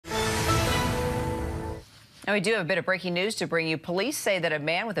And we do have a bit of breaking news to bring you. Police say that a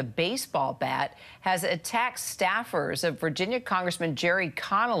man with a baseball bat has attacked staffers of Virginia Congressman Gerry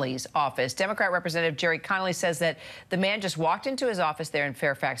Connolly's office. Democrat Representative Gerry Connolly says that the man just walked into his office there in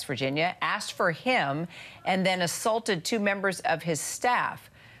Fairfax, Virginia, asked for him, and then assaulted two members of his staff.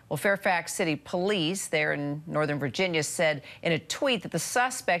 Well, Fairfax City Police there in Northern Virginia said in a tweet that the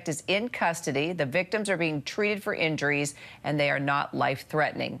suspect is in custody, the victims are being treated for injuries, and they are not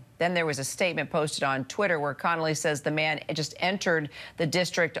life-threatening. Then there was a statement posted on Twitter where Connolly says the man just entered the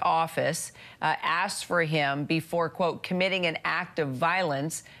district office, asked for him before, quote, committing an act of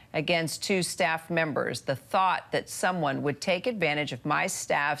violence against two staff members. The thought that someone would take advantage of my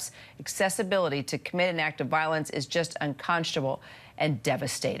staff's accessibility to commit an act of violence is just unconscionable and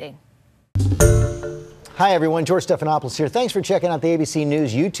devastating. Hi everyone, George Stephanopoulos here. Thanks for checking out the ABC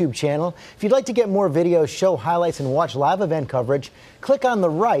News YouTube channel. If you'd like to get more videos, show highlights, and watch live event coverage, click on the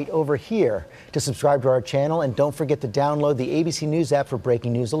right over here to subscribe to our channel, and don't forget to download the ABC News app for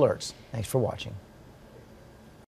breaking news alerts. Thanks for watching.